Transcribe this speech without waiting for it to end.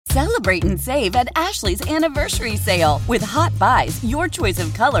Celebrate and save at Ashley's Anniversary Sale. With Hot Buys, your choice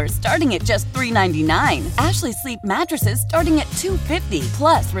of colors starting at just $3.99. Ashley Sleep mattresses starting at $2.50.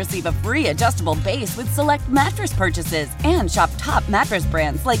 Plus, receive a free adjustable base with select mattress purchases. And shop top mattress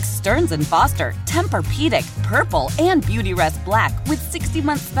brands like Stearns & Foster, Tempur-Pedic, Purple, and Beautyrest Black with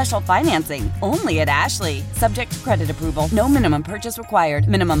 60-month special financing. Only at Ashley. Subject to credit approval. No minimum purchase required.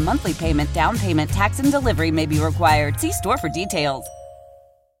 Minimum monthly payment, down payment, tax, and delivery may be required. See store for details.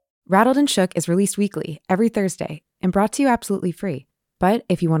 Rattled and Shook is released weekly, every Thursday, and brought to you absolutely free. But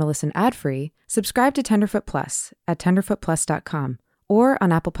if you want to listen ad-free, subscribe to Tenderfoot Plus at tenderfootplus.com or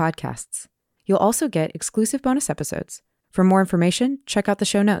on Apple Podcasts. You'll also get exclusive bonus episodes. For more information, check out the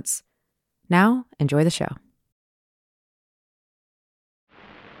show notes. Now, enjoy the show.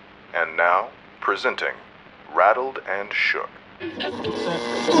 And now, presenting Rattled and Shook.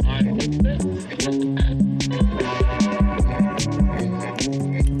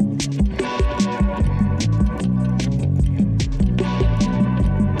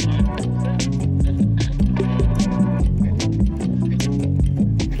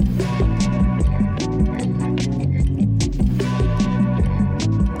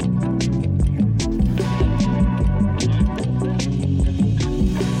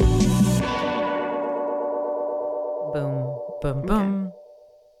 Boom, boom.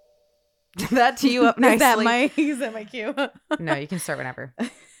 That tee you up nicely. Is that my cue? No, you can start whenever.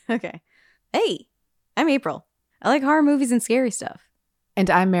 Okay. Hey, I'm April. I like horror movies and scary stuff.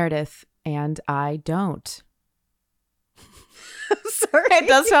 And I'm Meredith, and I don't. Sorry. It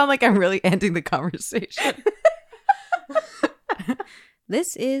does sound like I'm really ending the conversation.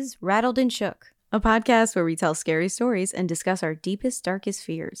 This is Rattled and Shook, a podcast where we tell scary stories and discuss our deepest, darkest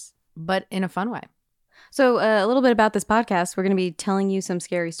fears. But in a fun way. So a little bit about this podcast. We're going to be telling you some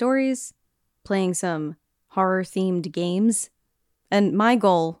scary stories, playing some horror-themed games. And my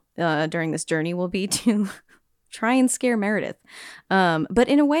goal during this journey will be to try and scare Meredith, but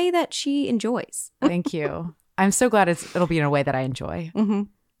in a way that she enjoys. Thank you. I'm so glad it'll be in a way that I enjoy. Mm-hmm.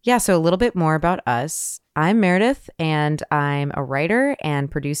 Yeah, so a little bit more about us. I'm Meredith, and I'm a writer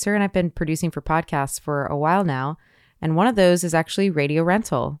and producer, and I've been producing for podcasts for a while now. And one of those is actually Radio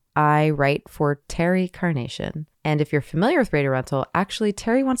Rental. I write for Terry Carnation. And if you're familiar with Radio Rental, actually,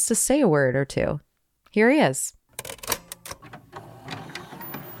 Terry wants to say a word or two. Here he is.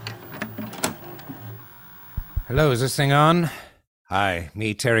 Hello, is this thing on? Hi,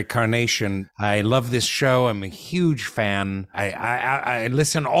 me, Terry Carnation. I love this show. I'm a huge fan. I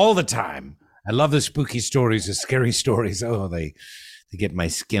listen all the time. I love the spooky stories, the scary stories. Oh, they get my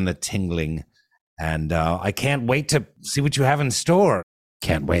skin a-tingling. And I can't wait to see what you have in store.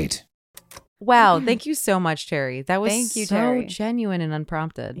 Can't wait. Wow, thank you so much, Terry. That was Thank you, so Terry. genuine and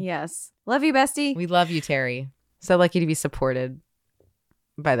unprompted. Yes. Love you, bestie. We love you, Terry. So lucky to be supported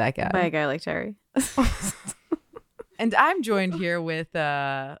by that guy. By a guy like Terry. And I'm joined here with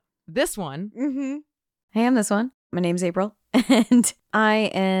this one. Mm-hmm. Hey, I'm this one. My name's April. And I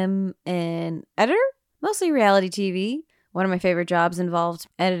am an editor, mostly reality TV. One of my favorite jobs involved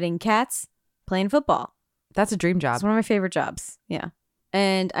editing cats, playing football. That's a dream job. It's one of my favorite jobs. Yeah.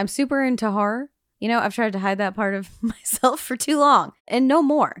 And I'm super into horror. You know, I've tried to hide that part of myself for too long. And no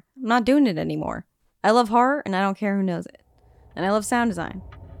more. I'm not doing it anymore. I love horror and I don't care who knows it. And I love sound design.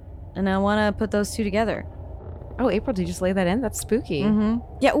 And I want to put those two together. Oh, April, did you just lay that in? That's spooky. Mm-hmm.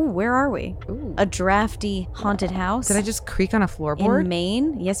 Yeah. Ooh, where are we? Ooh. A drafty haunted house. Did I just creak on a floorboard? In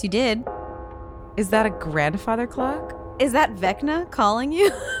Maine? Yes, you did. Is that a grandfather clock? Is that Vecna calling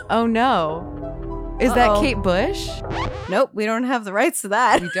you? Oh, no. Is that Kate Bush? Nope, we don't have the rights to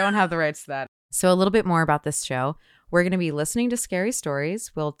that. We don't have the rights to that. So a little bit more about this show. We're going to be listening to scary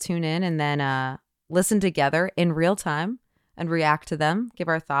stories. We'll tune in and then listen together in real time and react to them, give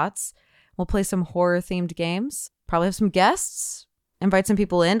our thoughts. We'll play some horror-themed games, probably have some guests, invite some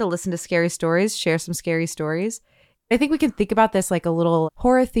people in to listen to scary stories, share some scary stories. I think we can think about this like a little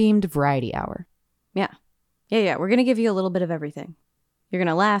horror-themed variety hour. Yeah. Yeah. We're going to give you a little bit of everything. You're going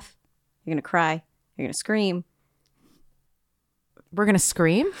to laugh. You're going to cry. You're going to scream. We're going to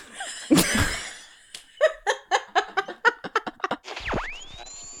scream?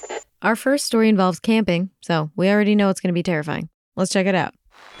 Our first story involves camping, so we already know it's going to be terrifying. Let's check it out.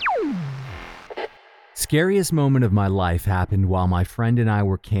 Scariest moment of my life happened while my friend and I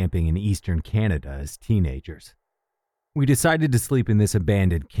were camping in eastern Canada as teenagers. We decided to sleep in this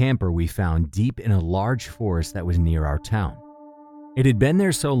abandoned camper we found deep in a large forest that was near our town. It had been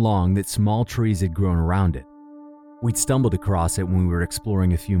there so long that small trees had grown around it. We'd stumbled across it when we were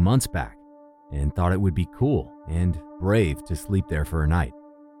exploring a few months back and thought it would be cool and brave to sleep there for a night.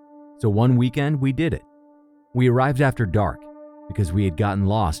 So one weekend we did it. We arrived after dark, because we had gotten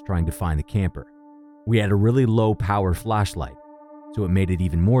lost trying to find the camper. We had a really low power flashlight, so it made it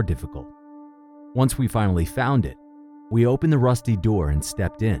even more difficult. Once we finally found it, we opened the rusty door and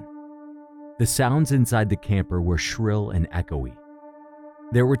stepped in. The sounds inside the camper were shrill and echoey.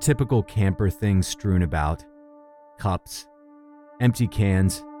 There were typical camper things strewn about: cups, empty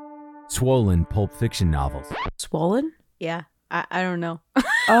cans, swollen Pulp Fiction novels. Swollen? Yeah. I don't know.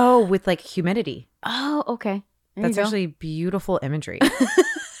 Oh, with like humidity. Oh, okay. There That's you go. actually beautiful imagery.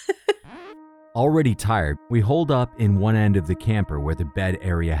 Already tired, we holed up in one end of the camper where the bed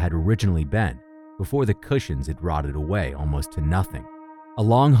area had originally been, before the cushions had rotted away almost to nothing. A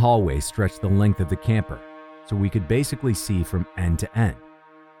long hallway stretched the length of the camper, so we could basically see from end to end.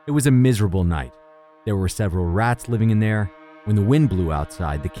 It was a miserable night. There were several rats living in there. When the wind blew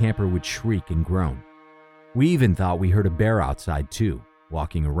outside, the camper would shriek and groan. We even thought we heard a bear outside too,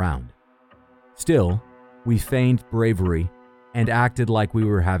 walking around. Still, we feigned bravery and acted like we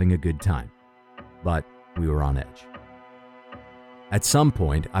were having a good time. But we were on edge. At some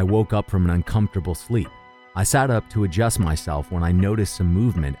point, I woke up from an uncomfortable sleep. I sat up to adjust myself when I noticed some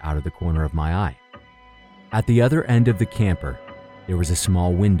movement out of the corner of my eye. At the other end of the camper, there was a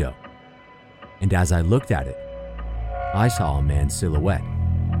small window. And as I looked at it, I saw a man's silhouette.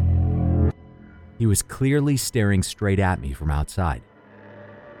 He was clearly staring straight at me from outside.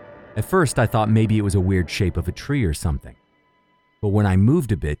 At first, I thought maybe it was a weird shape of a tree or something. But when I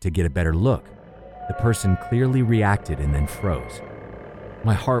moved a bit to get a better look, the person clearly reacted and then froze.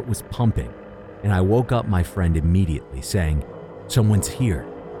 My heart was pumping, and I woke up my friend immediately, saying, "Someone's here,"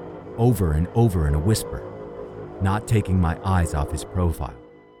 over and over in a whisper, not taking my eyes off his profile.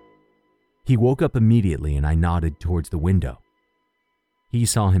 He woke up immediately, and I nodded towards the window. He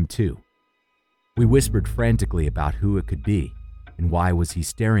saw him too. We whispered frantically about who it could be and why was he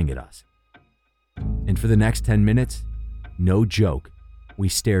staring at us. And for the next 10 minutes, no joke, we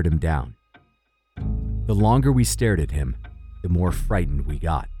stared him down. The longer we stared at him, the more frightened we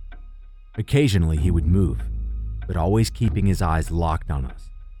got. Occasionally he would move, but always keeping his eyes locked on us.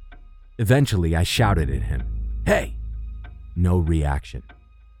 Eventually I shouted at him, "Hey!" No reaction.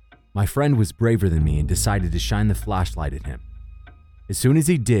 My friend was braver than me and decided to shine the flashlight at him. As soon as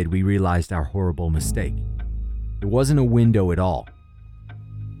he did, we realized our horrible mistake. It wasn't a window at all.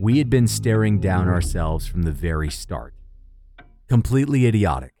 We had been staring down ourselves from the very start. Completely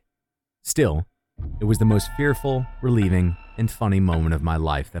idiotic. Still, it was the most fearful, relieving, and funny moment of my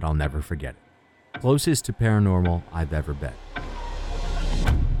life that I'll never forget it. Closest to paranormal I've ever been.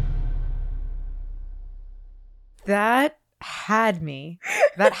 That had me.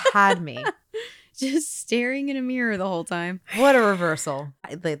 That had me. Just staring in a mirror the whole time. What a reversal.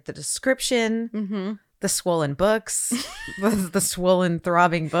 The description, the swollen books, the swollen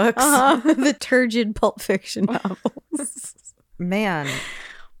throbbing books. The turgid Pulp Fiction novels. Man.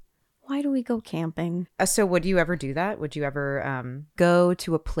 Why do we go camping? So would you ever do that? Would you ever go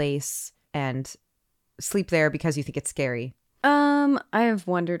to a place and sleep there because you think it's scary? I have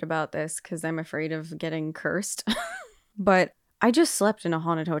wondered about this because I'm afraid of getting cursed. But I just slept in a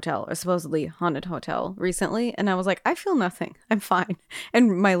haunted hotel, a supposedly haunted hotel recently. And I was like, I feel nothing. I'm fine.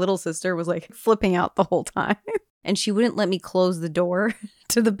 And my little sister was like flipping out the whole time. And she wouldn't let me close the door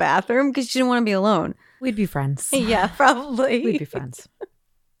to the bathroom because she didn't want to be alone. We'd be friends. Yeah, probably. We'd be friends.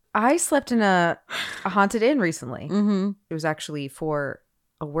 I slept in a haunted inn recently. It was actually for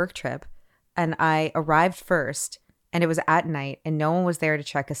a work trip. And I arrived first and it was at night and no one was there to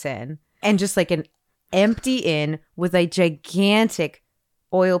check us in. And just like an empty inn with a gigantic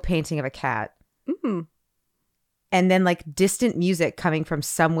oil painting of a cat. And then like distant music coming from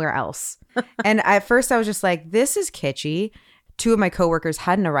somewhere else. And at first I was just like, this is kitschy. Two of my coworkers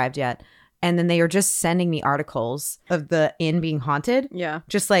hadn't arrived yet. And then they were just sending me articles of the inn being haunted. Yeah.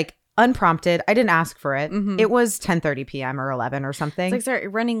 Just like unprompted. I didn't ask for it. It was 10:30 p.m. or 11 or something. It's like, sorry,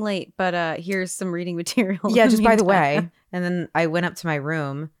 running late, but here's some reading material. Yeah, just by the way. And then I went up to my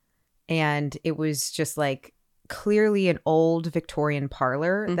room and it was just like clearly an old Victorian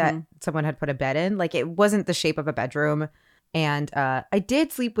parlor that someone had put a bed in. Like it wasn't the shape of a bedroom. And I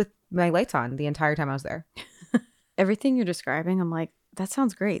did sleep with my lights on the entire time I was there. Everything you're describing, I'm like, that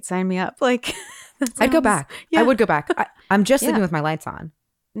sounds great. Sign me up. Like, I'd go back. Yeah. I would go back. I'm just sleeping with my lights on.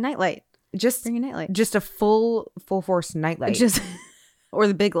 Nightlight. Just Bring a nightlight. Just a full force nightlight. Just or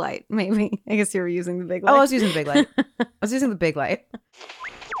the big light, maybe. I guess you were using the big light. Oh, I was using the big light. I was using the big light.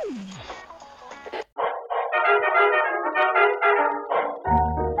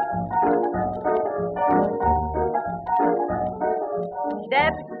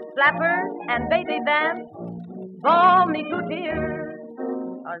 Step, flapper, and baby vamp, bore me to tears,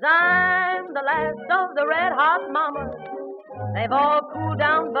 'cause I'm the last of the red hot mamas. They've all cooled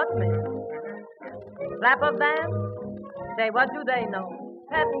down but me. Slap of them? Say, what do they know?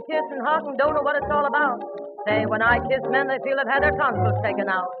 Pet and kiss and hug and don't know what it's all about. Say, when I kiss men, they feel they've had their tonsils taken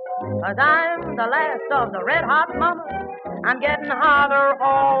out. 'Cause I'm the last of the red hot mamas. I'm getting hotter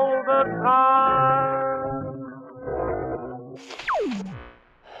all the time.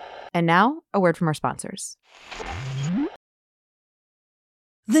 And now, a word from our sponsors.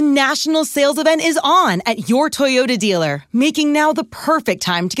 The national sales event is on at your Toyota dealer, making now the perfect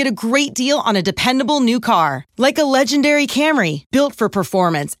time to get a great deal on a dependable new car. Like a legendary Camry, built for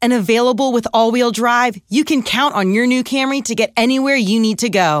performance and available with all-wheel drive, you can count on your new Camry to get anywhere you need to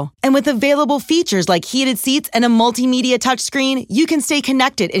go. And with available features like heated seats and a multimedia touchscreen, you can stay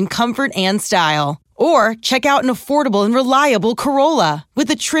connected in comfort and style. Or check out an affordable and reliable Corolla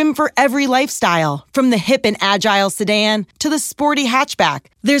with a trim for every lifestyle, from the hip and agile sedan to the sporty hatchback.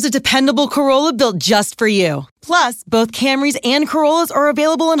 There's a dependable Corolla built just for you. Plus, both Camrys and Corollas are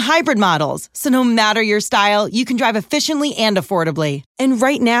available in hybrid models, so no matter your style, you can drive efficiently and affordably. And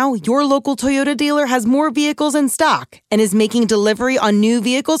right now, your local Toyota dealer has more vehicles in stock and is making delivery on new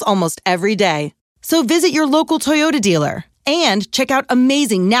vehicles almost every day. So visit your local Toyota dealer. And check out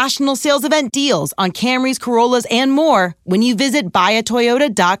amazing national sales event deals on Camrys, Corollas, and more when you visit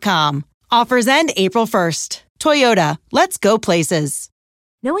buyatoyota.com. Offers end April 1st. Toyota, let's go places.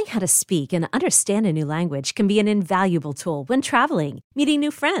 Knowing how to speak and understand a new language can be an invaluable tool when traveling, meeting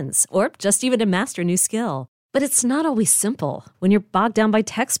new friends, or just even to master a new skill. But it's not always simple when you're bogged down by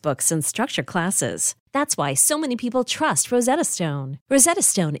textbooks and structured classes. That's why so many people trust Rosetta Stone. Rosetta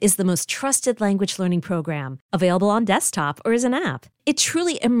Stone is the most trusted language learning program, available on desktop or as an app. It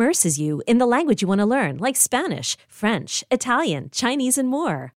truly immerses you in the language you want to learn, like Spanish, French, Italian, Chinese, and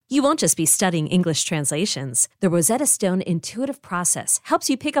more. You won't just be studying English translations. The Rosetta Stone intuitive process helps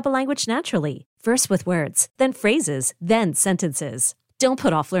you pick up a language naturally, first with words, then phrases, then sentences. Don't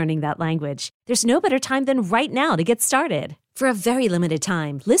put off learning that language. There's no better time than right now to get started. For a very limited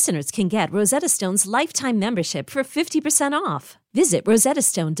time, listeners can get Rosetta Stone's lifetime membership for 50% off. Visit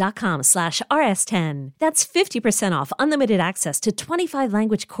rosettastone.com/rs10. That's 50% off unlimited access to 25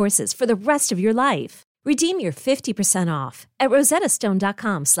 language courses for the rest of your life. Redeem your 50% off at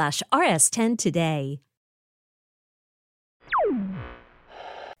rosettastone.com/rs10 today.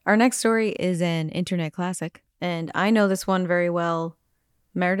 Our next story is an internet classic, and I know this one very well.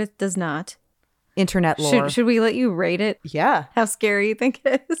 Meredith does not. Internet lore. Should we let you rate it? Yeah. How scary you think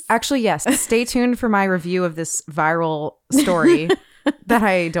it is? Actually, yes. Stay tuned for my review of this viral story that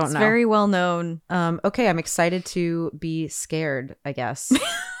I don't know. It's very well known. Okay, I'm excited to be scared, I guess.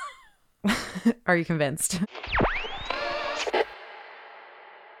 Are you convinced?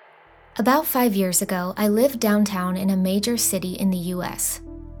 About 5 years ago, I lived downtown in a major city in the U.S.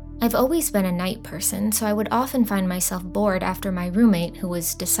 I've always been a night person, so I would often find myself bored after my roommate, who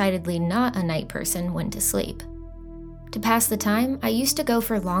was decidedly not a night person, went to sleep. To pass the time, I used to go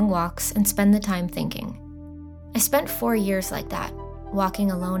for long walks and spend the time thinking. I spent 4 years like that, walking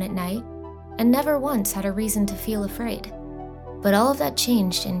alone at night, and never once had a reason to feel afraid. But all of that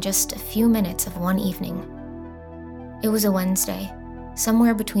changed in just a few minutes of one evening. It was a Wednesday,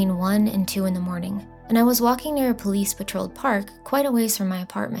 somewhere between 1 and 2 in the morning, and I was walking near a police-patrolled park quite a ways from my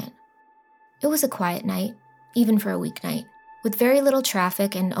apartment. It was a quiet night, even for a weeknight, with very little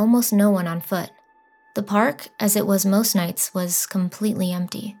traffic and almost no one on foot. The park, as it was most nights, was completely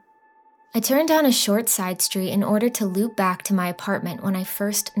empty. I turned down a short side street in order to loop back to my apartment when I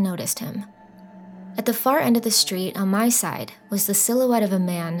first noticed him. At the far end of the street, on my side, was the silhouette of a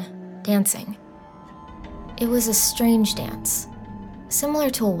man dancing. It was a strange dance, similar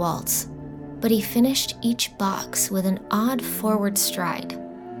to a waltz, but he finished each box with an odd forward stride.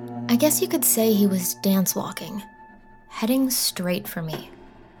 I guess you could say he was dance walking, heading straight for me.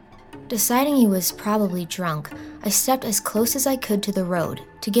 Deciding he was probably drunk, I stepped as close as I could to the road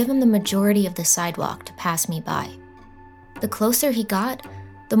to give him the majority of the sidewalk to pass me by. The closer he got,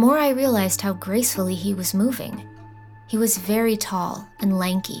 the more I realized how gracefully he was moving. He was very tall and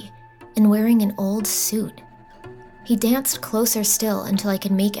lanky and wearing an old suit. He danced closer still until I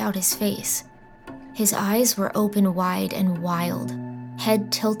could make out his face. His eyes were open wide and wild,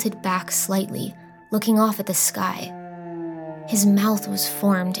 head tilted back slightly, looking off at the sky. His mouth was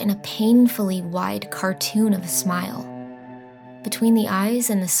formed in a painfully wide cartoon of a smile. Between the eyes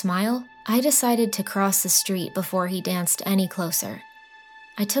and the smile, I decided to cross the street before he danced any closer.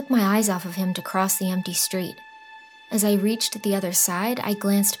 I took my eyes off of him to cross the empty street. As I reached the other side, I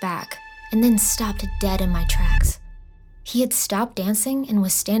glanced back, and then stopped dead in my tracks. He had stopped dancing and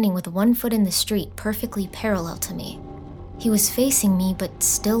was standing with one foot in the street perfectly parallel to me. He was facing me but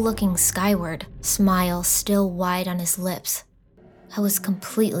still looking skyward, smile still wide on his lips. I was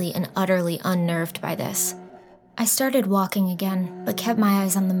completely and utterly unnerved by this. I started walking again, but kept my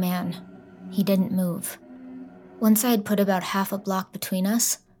eyes on the man. He didn't move. Once I had put about half a block between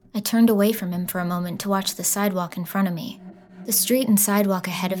us, I turned away from him for a moment to watch the sidewalk in front of me. The street and sidewalk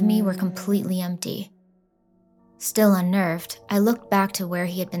ahead of me were completely empty. Still unnerved, I looked back to where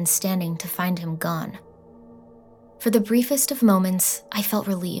he had been standing to find him gone. For the briefest of moments, I felt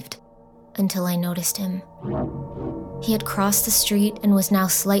relieved, until I noticed him. He had crossed the street and was now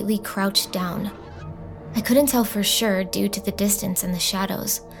slightly crouched down. I couldn't tell for sure due to the distance and the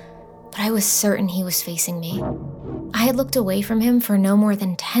shadows, but I was certain he was facing me. I had looked away from him for no more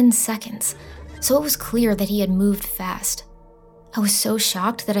than 10 seconds, so it was clear that he had moved fast. I was so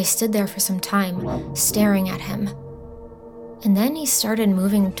shocked that I stood there for some time, staring at him. And then he started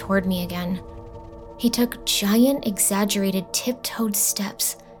moving toward me again. He took giant, exaggerated, tiptoed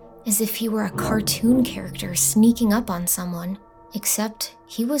steps, as if he were a cartoon character sneaking up on someone, except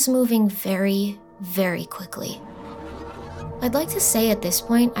he was moving very, very quickly. I'd like to say at this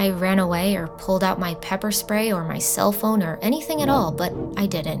point I ran away or pulled out my pepper spray or my cell phone or anything at all, but I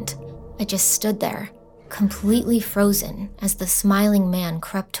didn't. I just stood there, completely frozen as the smiling man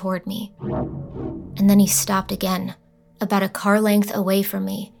crept toward me. And then he stopped again, about a car length away from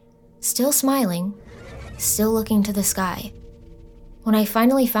me, still smiling, still looking to the sky. When I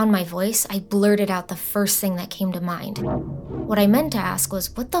finally found my voice, I blurted out the first thing that came to mind. What I meant to ask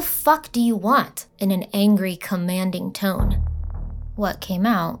was, "What the fuck do you want?" in an angry, commanding tone. What came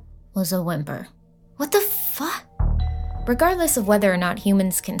out was a whimper. What the fuck? Regardless of whether or not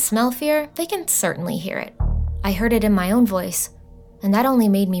humans can smell fear, they can certainly hear it. I heard it in my own voice, and that only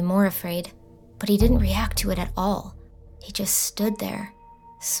made me more afraid. But he didn't react to it at all. He just stood there,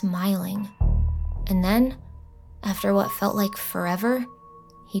 smiling. And then, after what felt like forever,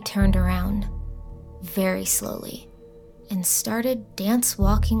 he turned around, very slowly, and started dance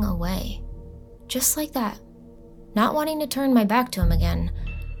walking away. Just like that. Not wanting to turn my back to him again,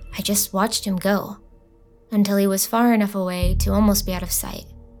 I just watched him go, until he was far enough away to almost be out of sight.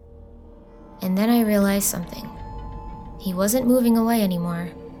 And then I realized something. He wasn't moving away anymore,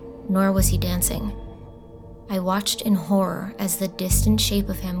 nor was he dancing. I watched in horror as the distant shape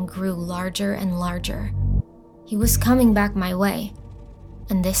of him grew larger and larger. He was coming back my way,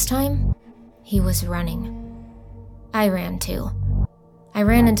 and this time, he was running. I ran too. I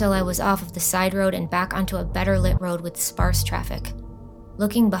ran until I was off of the side road and back onto a better lit road with sparse traffic.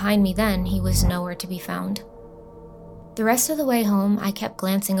 Looking behind me then, he was nowhere to be found. The rest of the way home, I kept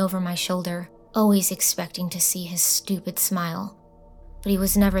glancing over my shoulder, always expecting to see his stupid smile. But he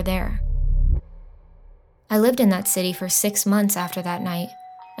was never there. I lived in that city for 6 months after that night,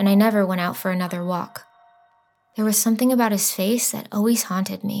 and I never went out for another walk. There was something about his face that always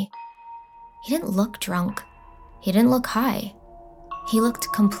haunted me. He didn't look drunk. He didn't look high. He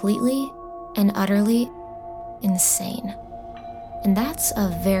looked completely and utterly insane. And that's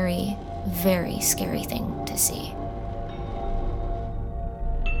a very, very scary thing to see.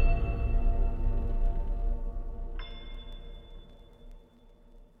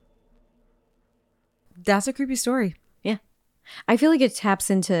 That's a creepy story. Yeah. I feel like it taps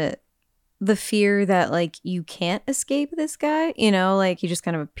into the fear that, like, you can't escape this guy. You know, like, he just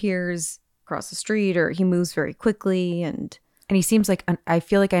kind of appears across the street, or he moves very quickly, and he seems like, I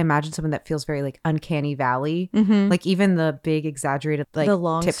feel like I imagine someone that feels very like uncanny valley. Like even the big exaggerated like the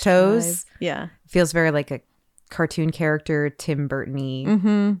long tiptoes. stride. Yeah. Feels very like a cartoon character, Tim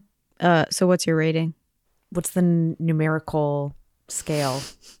Burton-y. So what's your rating? What's the numerical scale?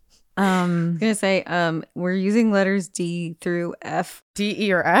 I'm gonna say we're using letters D through F. D,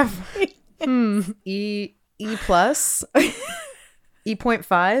 E, or F? E plus?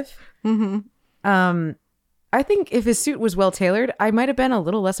 E.5? I think if his suit was well tailored, I might have been a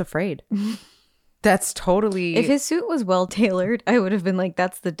little less afraid. That's totally... If his suit was well tailored, I would have been like,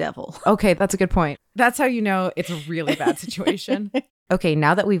 that's the devil. Okay, that's a good point. That's how you know it's a really bad situation. Okay,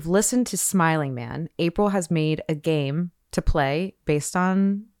 now that we've listened to Smiling Man, April has made a game to play based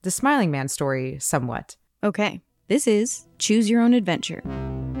on the Smiling Man story somewhat. Okay, this is Choose Your Own Adventure.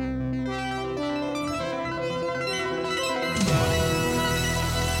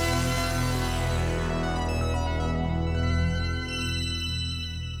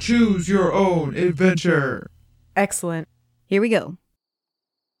 Choose your own adventure. Excellent. Here we go.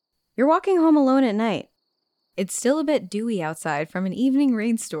 You're walking home alone at night. It's still a bit dewy outside from an evening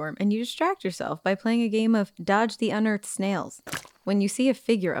rainstorm, and you distract yourself by playing a game of Dodge the Unearthed Snails when you see a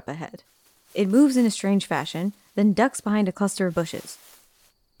figure up ahead. It moves in a strange fashion, then ducks behind a cluster of bushes.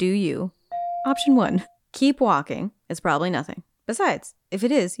 Do you? Option 1. Keep walking. It's probably nothing. Besides, if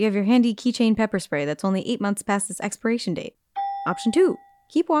it is, you have your handy keychain pepper spray that's only 8 months past its expiration date. Option 2,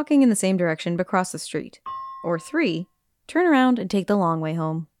 keep walking in the same direction but cross the street. Or 3, turn around and take the long way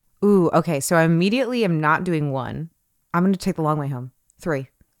home. Ooh, okay. So I immediately am not doing 1. I'm going to take the long way home. 3.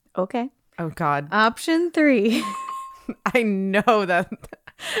 Okay. Oh, God. Option 3. I know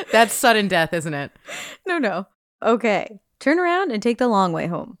that's sudden death, isn't it? No. Okay. Turn around and take the long way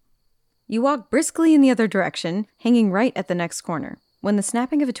home. You walk briskly in the other direction, hanging right at the next corner, when the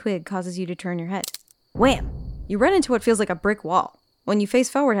snapping of a twig causes you to turn your head. Wham! You run into what feels like a brick wall. When you face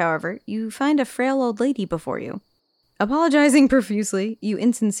forward, however, you find a frail old lady before you. Apologizing profusely, you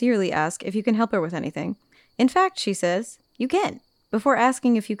insincerely ask if you can help her with anything. In fact, she says, you can, before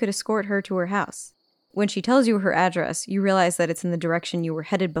asking if you could escort her to her house. When she tells you her address, you realize that it's in the direction you were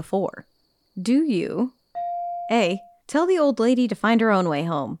headed before. Do you A, tell the old lady to find her own way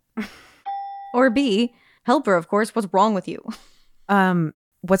home? Or B, help her, of course, what's wrong with you?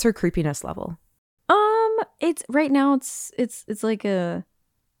 What's her creepiness level? It's right now it's like a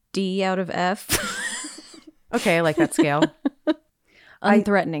D out of F. Okay, I like that scale.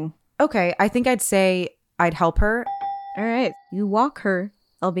 Unthreatening. Okay, I think I'd say I'd help her. All right. You walk her,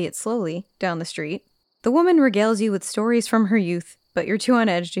 albeit slowly, down the street. The woman regales you with stories from her youth, but you're too on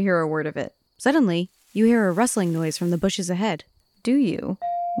edge to hear a word of it. Suddenly, you hear a rustling noise from the bushes ahead. Do you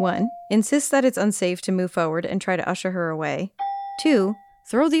 1, insist that it's unsafe to move forward and try to usher her away? 2,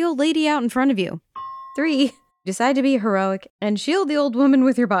 throw the old lady out in front of you? 3, decide to be heroic and shield the old woman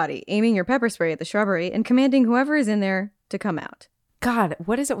with your body, aiming your pepper spray at the shrubbery and commanding whoever is in there to come out? God,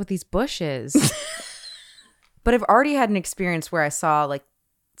 what is it with these bushes? But I've already had an experience where I saw like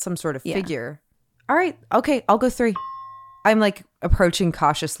some sort of figure. All right, okay, I'll go 3. I'm like approaching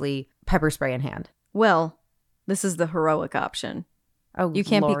cautiously, pepper spray in hand. Well, this is the heroic option. Oh, you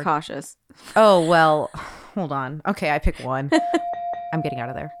can't Lord. be cautious. Oh, well, hold on. Okay, I pick 1. I'm getting out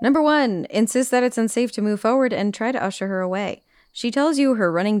of there. Number 1, insist that it's unsafe to move forward and try to usher her away. She tells you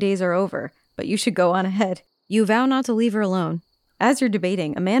her running days are over, but you should go on ahead. You vow not to leave her alone. As you're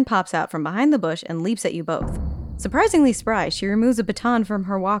debating, a man pops out from behind the bush and leaps at you both. Surprisingly spry, she removes a baton from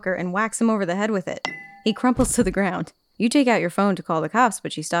her walker and whacks him over the head with it. He crumples to the ground. You take out your phone to call the cops,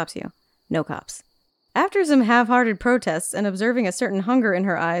 but she stops you. No cops. After some half-hearted protests and observing a certain hunger in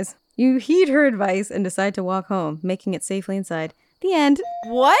her eyes, you heed her advice and decide to walk home, making it safely inside. The end.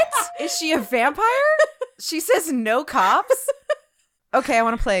 What? Is she a vampire? She says no cops? Okay, I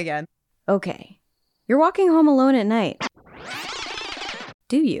want to play again. Okay. You're walking home alone at night.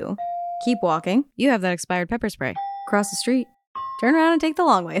 Do you keep walking? You have that expired pepper spray. Cross the street. Turn around and take the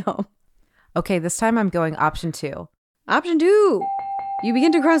long way home. Okay, this time I'm going option 2. Option 2. You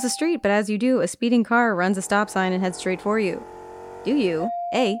begin to cross the street, but as you do, a speeding car runs a stop sign and heads straight for you. Do you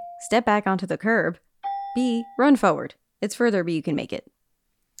A, step back onto the curb? B, run forward. It's further, but you can make it.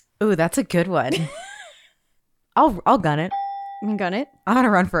 Ooh, that's a good one. I'll gun it. You can gun it? I'm gonna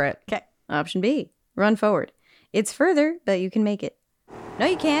run for it. Okay. Option B, run forward. It's further, but you can make it. No,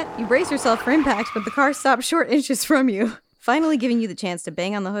 you can't. You brace yourself for impact, but the car stops short inches from you, finally giving you the chance to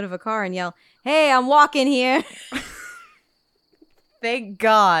bang on the hood of a car and yell, "Hey, I'm walking here." Thank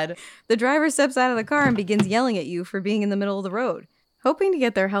God. The driver steps out of the car and begins yelling at you for being in the middle of the road. Hoping to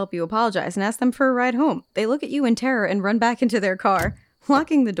get their help, you apologize and ask them for a ride home. They look at you in terror and run back into their car,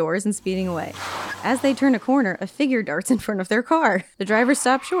 locking the doors and speeding away. As they turn a corner, a figure darts in front of their car. The driver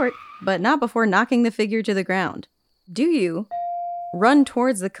stops short, but not before knocking the figure to the ground. Do you run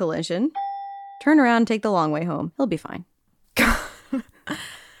towards the collision, turn around and take the long way home? He'll be fine.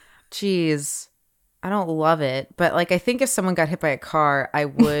 Jeez. I don't love it, but like I think if someone got hit by a car, I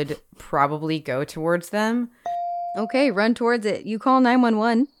would probably go towards them. Okay, run towards it. You call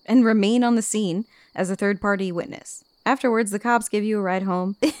 911 and remain on the scene as a third-party witness. Afterwards, the cops give you a ride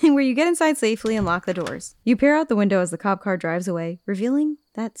home, where you get inside safely and lock the doors. You peer out the window as the cop car drives away, revealing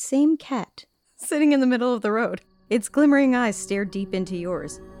that same cat sitting in the middle of the road. Its glimmering eyes stare deep into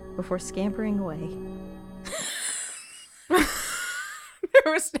yours before scampering away.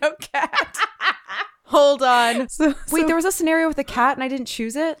 There was no cat. Hold on. Wait, there was a scenario with a cat and I didn't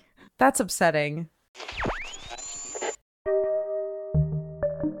choose it? That's upsetting.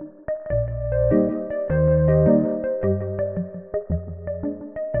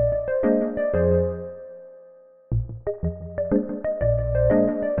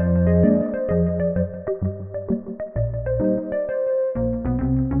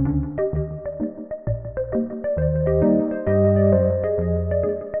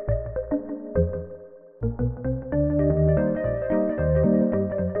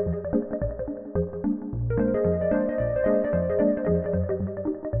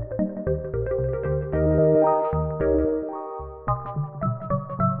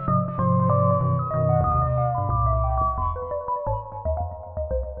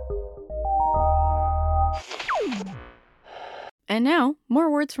 And now,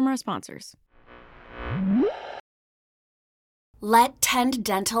 more words from our sponsors. Let Tend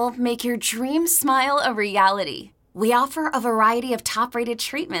Dental make your dream smile a reality. We offer a variety of top-rated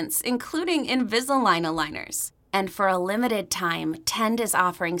treatments, including Invisalign aligners. And for a limited time, Tend is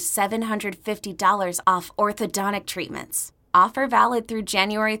offering $750 off orthodontic treatments. Offer valid through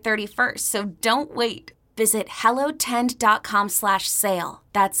January 31st, so don't wait. Visit hellotend.com/sale.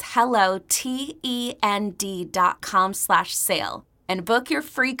 That's hellotend.com/sale. And book your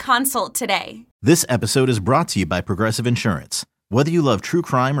free consult today. This episode is brought to you by Progressive Insurance. Whether you love true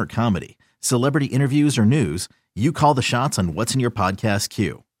crime or comedy, celebrity interviews or news, you call the shots on what's in your podcast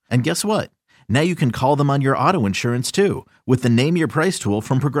queue. And guess what? Now you can call them on your auto insurance too with the Name Your Price tool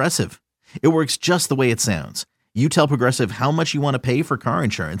from Progressive. It works just the way it sounds. You tell Progressive how much you want to pay for car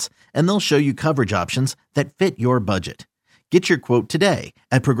insurance, and they'll show you coverage options that fit your budget. Get your quote today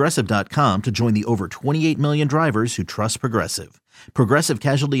at Progressive.com to join the over 28 million drivers who trust Progressive. Progressive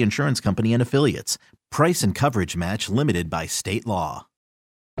Casualty Insurance Company and Affiliates. Price and coverage match limited by state law.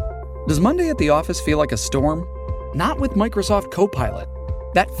 Does Monday at the office feel like a storm? Not with Microsoft Copilot.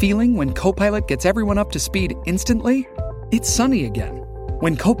 That feeling when Copilot gets everyone up to speed instantly? It's sunny again.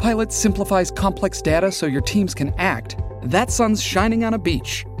 When Copilot simplifies complex data so your teams can act, that sun's shining on a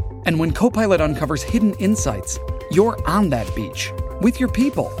beach. And when Copilot uncovers hidden insights, you're on that beach with your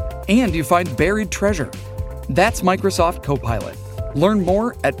people, and you find buried treasure. That's Microsoft Copilot. Learn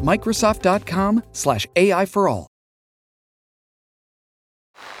more at Microsoft.com/AI for all.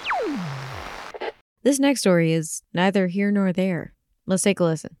 This next story is neither here nor there. Let's take a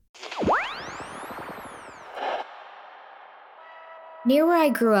listen. Near where I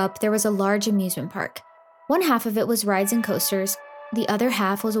grew up, there was a large amusement park. One half of it was rides and coasters, the other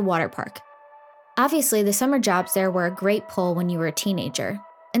half was a water park. Obviously, the summer jobs there were a great pull when you were a teenager,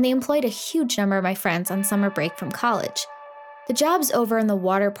 and they employed a huge number of my friends on summer break from college. The jobs over in the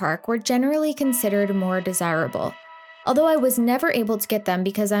water park were generally considered more desirable, although I was never able to get them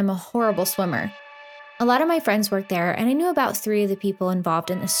because I'm a horrible swimmer. A lot of my friends worked there, and I knew about 3 of the people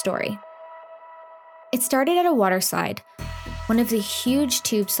involved in this story. It started at a water slide, one of the huge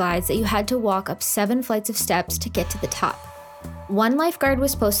tube slides that you had to walk up 7 flights of steps to get to the top. One lifeguard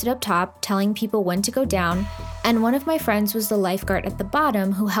was posted up top, telling people when to go down, and one of my friends was the lifeguard at the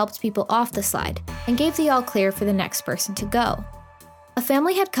bottom who helped people off the slide and gave the all clear for the next person to go. A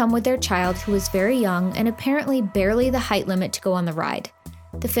family had come with their child who was very young and apparently barely the height limit to go on the ride.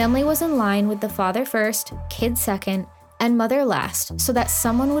 The family was in line with the father first, kid second, and mother last, so that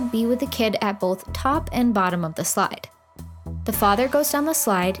someone would be with the kid at both top and bottom of the slide. The father goes down the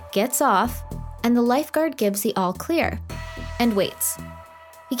slide, gets off, and the lifeguard gives the all clear, and waits.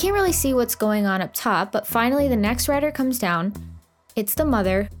 He can't really see what's going on up top, but finally the next rider comes down. It's the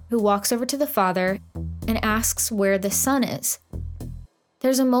mother, who walks over to the father and asks where the son is.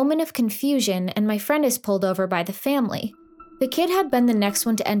 There's a moment of confusion, and my friend is pulled over by the family. The kid had been the next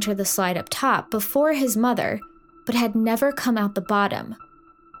one to enter the slide up top before his mother, but had never come out the bottom.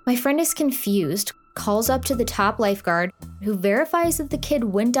 My friend is confused, calls up to the top lifeguard, who verifies that the kid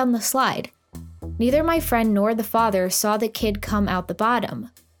went down the slide. Neither my friend nor the father saw the kid come out the bottom.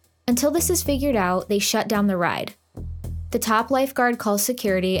 Until this is figured out, they shut down the ride. The top lifeguard calls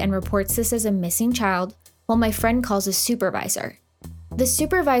security and reports this as a missing child, while my friend calls a supervisor. The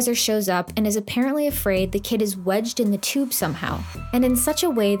supervisor shows up and is apparently afraid the kid is wedged in the tube somehow, and in such a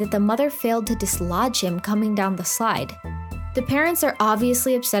way that the mother failed to dislodge him coming down the slide. The parents are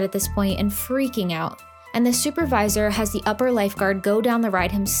obviously upset at this point and freaking out, and the supervisor has the upper lifeguard go down the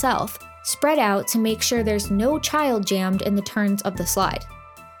ride himself, spread out to make sure there's no child jammed in the turns of the slide.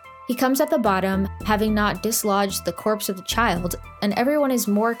 He comes at the bottom, having not dislodged the corpse of the child, and everyone is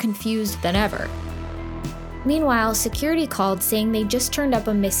more confused than ever. Meanwhile, security called saying they just turned up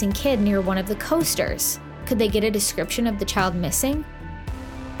a missing kid near one of the coasters. Could they get a description of the child missing?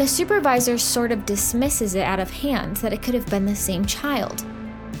 The supervisor sort of dismisses it out of hand that it could have been the same child.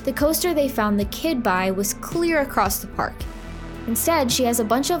 The coaster they found the kid by was clear across the park. Instead, she has a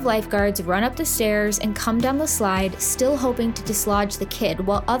bunch of lifeguards run up the stairs and come down the slide, still hoping to dislodge the kid,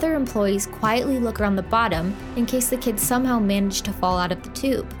 while other employees quietly look around the bottom in case the kid somehow managed to fall out of the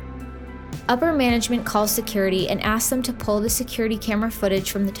tube. Upper management calls security and asks them to pull the security camera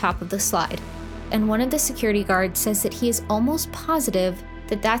footage from the top of the slide, and one of the security guards says that he is almost positive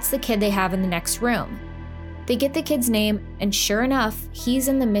that that's the kid they have in the next room. They get the kid's name, and sure enough, he's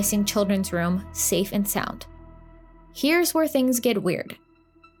in the missing children's room, safe and sound. Here's where things get weird.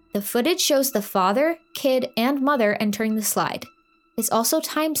 The footage shows the father, kid, and mother entering the slide. It's also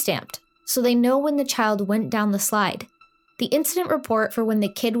time-stamped, so they know when the child went down the slide. The incident report for when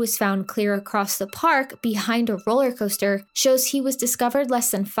the kid was found clear across the park behind a roller coaster shows he was discovered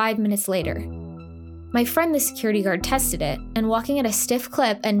less than 5 minutes later. My friend, the security guard, tested it, and walking at a stiff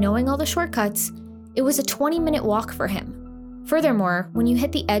clip and knowing all the shortcuts, it was a 20-minute walk for him. Furthermore, when you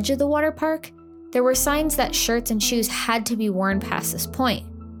hit the edge of the water park, there were signs that shirts and shoes had to be worn past this point.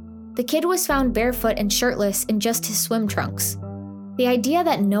 The kid was found barefoot and shirtless in just his swim trunks. The idea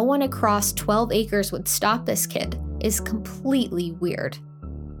that no one across 12 acres would stop this kid is completely weird.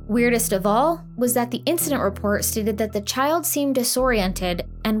 Weirdest of all was that the incident report stated that the child seemed disoriented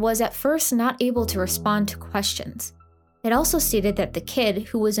and was at first not able to respond to questions. It also stated that the kid,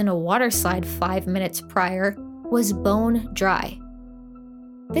 who was in a water slide 5 minutes prior, was bone dry.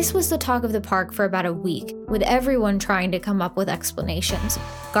 This was the talk of the park for about a week, with everyone trying to come up with explanations.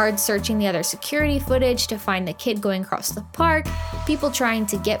 Guards searching the other security footage to find the kid going across the park, people trying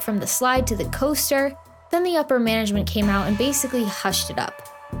to get from the slide to the coaster. Then the upper management came out and basically hushed it up.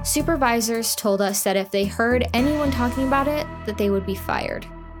 Supervisors told us that if they heard anyone talking about it, that they would be fired.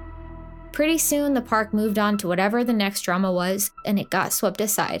 Pretty soon, the park moved on to whatever the next drama was, and it got swept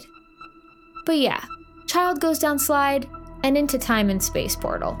aside. But yeah, child goes down slide and into time and space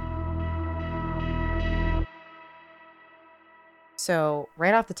portal. So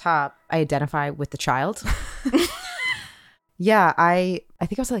right off the top, I identify with the child. Yeah, I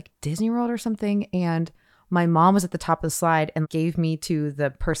think I was like Disney World or something, and my mom was at the top of the slide and gave me to the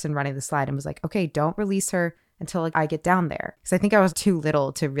person running the slide and was like, okay, don't release her until I get down there. Because I think I was too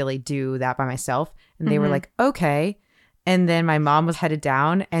little to really do that by myself. And they were like, okay. And then my mom was headed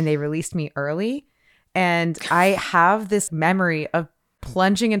down and they released me early. And I have this memory of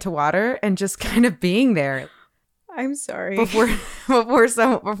plunging into water and just kind of being there. I'm sorry. Before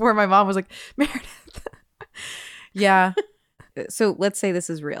my mom was like, Meredith. Yeah. So let's say this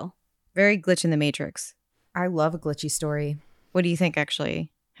is real. Very glitch in the Matrix. I love a glitchy story. What do you think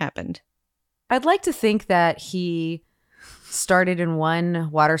actually happened? I'd like to think that he started in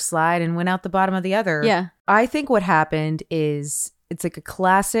one water slide and went out the bottom of the other. Yeah. I think what happened is it's like a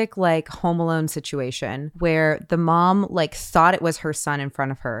classic like Home Alone situation where the mom like thought it was her son in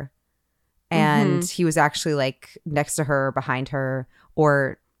front of her and he was actually like next to her, behind her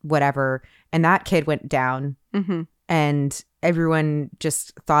or whatever. And that kid went down and everyone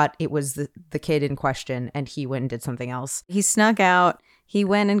just thought it was the kid in question and he went and did something else. He snuck out. He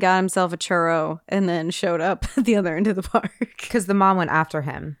went and got himself a churro and then showed up at the other end of the park. Because the mom went after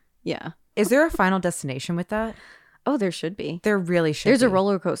him. Yeah. Is there a final destination with that? Oh, there should be. There really should There's be. a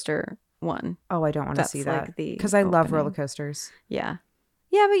roller coaster one. Oh, I don't want to see that. Like because I love roller coasters. Yeah.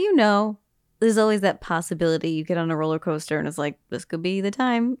 Yeah, but you know, there's always that possibility you get on a roller coaster and it's like, this could be the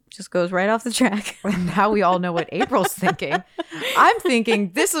time. Just goes right off the track. And now we all know what April's thinking. I'm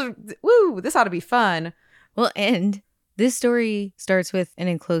thinking this ought to be fun. Well, and this story starts with an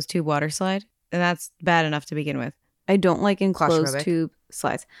enclosed tube water slide, and that's bad enough to begin with. I don't like enclosed tube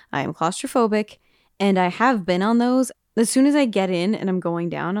slides. I am claustrophobic, and I have been on those. As soon as I get in and I'm going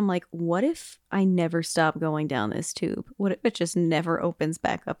down, I'm like, what if I never stop going down this tube? What if it just never opens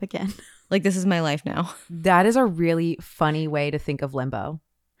back up again? Like, this is my life now. That is a really funny way to think of limbo.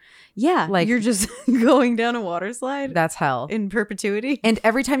 Yeah, like you're just going down a water slide. That's hell. In perpetuity. And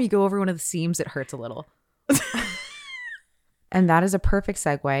every time you go over one of the seams, it hurts a little. And that is a perfect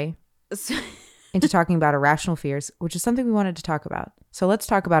segue into talking about irrational fears, which is something we wanted to talk about. So let's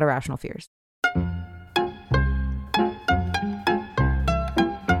talk about irrational fears.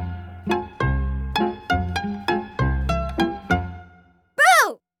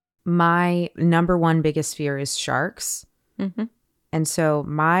 Boo! My number one biggest fear is sharks. And so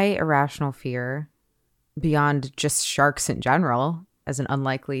my irrational fear, beyond just sharks in general, as an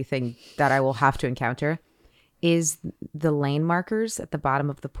unlikely thing that I will have to encounter, is the lane markers at the bottom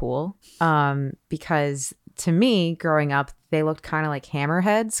of the pool. Because to me, growing up, they looked kind of like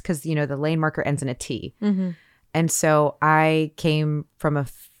hammerheads because, you know, the lane marker ends in a T. And so I came from a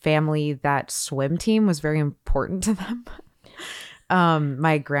family that swim team was very important to them.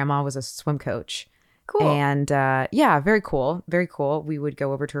 My grandma was a swim coach. Cool. And yeah, very cool. Very cool. We would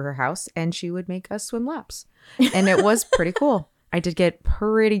go over to her house and she would make us swim laps. And it was pretty cool. I did get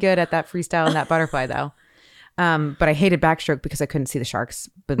pretty good at that freestyle and that butterfly though. But I hated backstroke because I couldn't see the sharks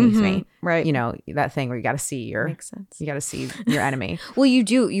beneath me. Right. You know, that thing where you got to see Makes sense. You got to see your enemy. Well, you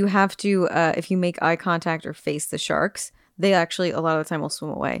do. You have to, if you make eye contact or face the sharks, they actually, a lot of the time will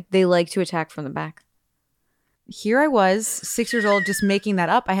swim away. They like to attack from the back. Here I was, 6 years old, just making that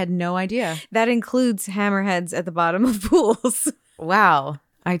up. I had no idea. That includes hammerheads at the bottom of pools. Wow.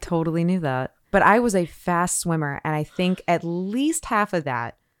 I totally knew that. But I was a fast swimmer. And I think at least half of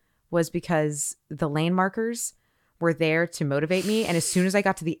that was because the lane markers were there to motivate me. And as soon as I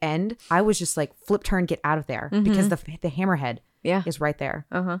got to the end, I was just like, flip, turn, get out of there. Because the hammerhead is right there.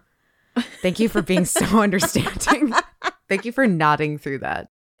 Thank you for being so understanding. Thank you for nodding through that.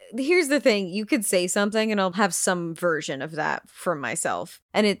 Here's the thing. You could say something and I'll have some version of that for myself.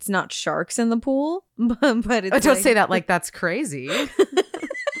 And it's not sharks in the pool, but it's don't say that like that's crazy.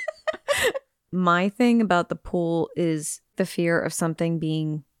 My thing about the pool is the fear of something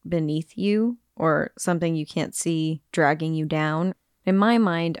being beneath you or something you can't see dragging you down. In my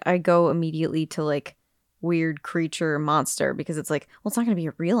mind, I go immediately to like weird creature monster because it's like, well, it's not going to be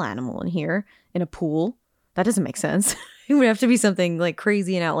a real animal in here in a pool. That doesn't make sense. It would have to be something like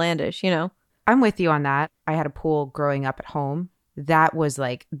crazy and outlandish, you know? I'm with you on that. I had a pool growing up at home. That was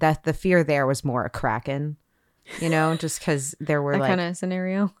like, that the fear there was more a kraken, you know, just because there were that like kind of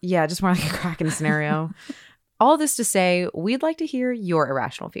scenario. Yeah, just more like a kraken scenario. All this to say, we'd like to hear your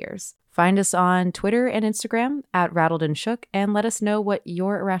irrational fears. Find us on Twitter and Instagram at Rattled and Shook and let us know what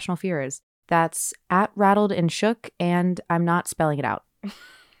your irrational fear is. That's at Rattled and Shook, and I'm not spelling it out.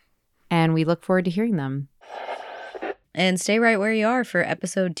 And we look forward to hearing them. And stay right where you are for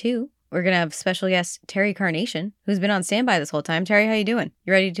episode 2. We're going to have special guest Terry Carnation, who's been on standby this whole time. Terry, how you doing?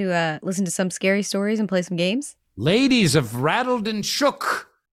 You ready to listen to some scary stories and play some games? Ladies of Rattled and Shook,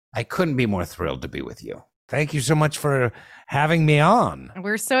 I couldn't be more thrilled to be with you. Thank you so much for having me on.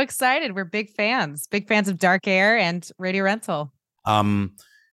 We're so excited. We're big fans of Dark Air and Radio Rental. How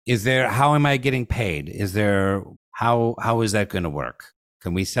am I getting paid? How is that going to work?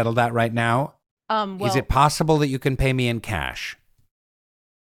 Can we settle that right now? Is it possible that you can pay me in cash?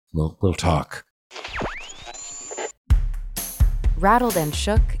 We'll talk. Rattled and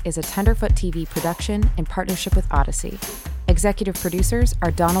Shook is a Tenderfoot TV production in partnership with Odyssey. Executive producers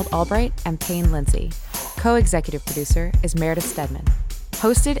are Donald Albright and Payne Lindsay. Co-executive producer is Meredith Stedman.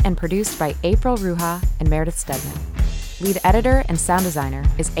 Hosted and produced by April Ruha and Meredith Stedman. Lead editor and sound designer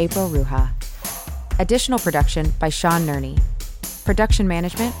is April Ruha. Additional production by Sean Nerney. Production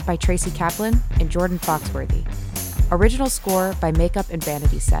management by Tracy Kaplan and Jordan Foxworthy. Original score by Makeup and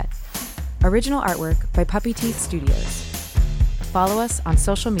Vanity Set. Original artwork by Puppy Teeth Studios. Follow us on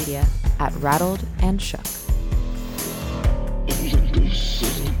social media at Rattled and Shook.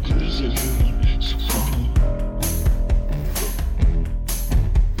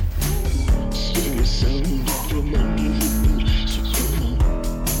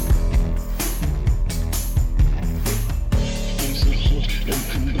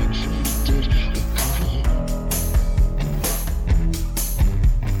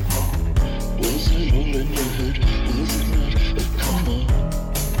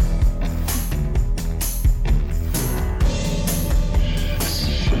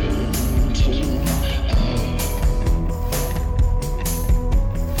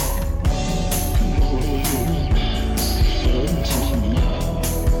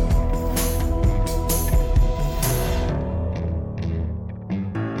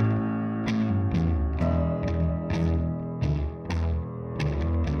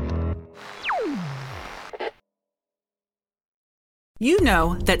 You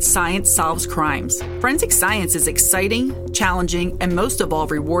know that science solves crimes. Forensic science is exciting, challenging, and most of all,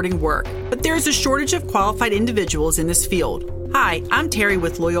 rewarding work. But there is a shortage of qualified individuals in this field. Hi, I'm Terry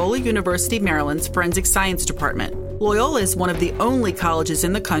with Loyola University Maryland's Forensic Science Department. Loyola is one of the only colleges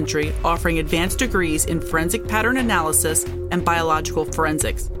in the country offering advanced degrees in forensic pattern analysis and biological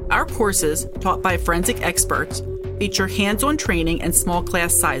forensics. Our courses, taught by forensic experts, feature hands-on training and small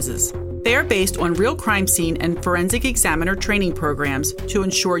class sizes. They are based on real crime scene and forensic examiner training programs to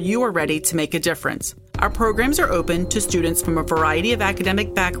ensure you are ready to make a difference. Our programs are open to students from a variety of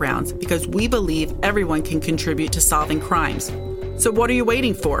academic backgrounds because we believe everyone can contribute to solving crimes. So what are you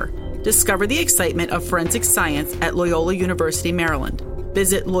waiting for? Discover the excitement of forensic science at Loyola University, Maryland.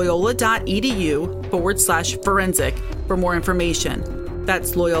 Visit loyola.edu/forensic for more information.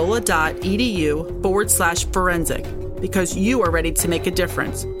 That's loyola.edu/forensic because you are ready to make a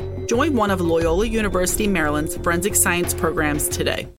difference. Join one of Loyola University Maryland's forensic science programs today.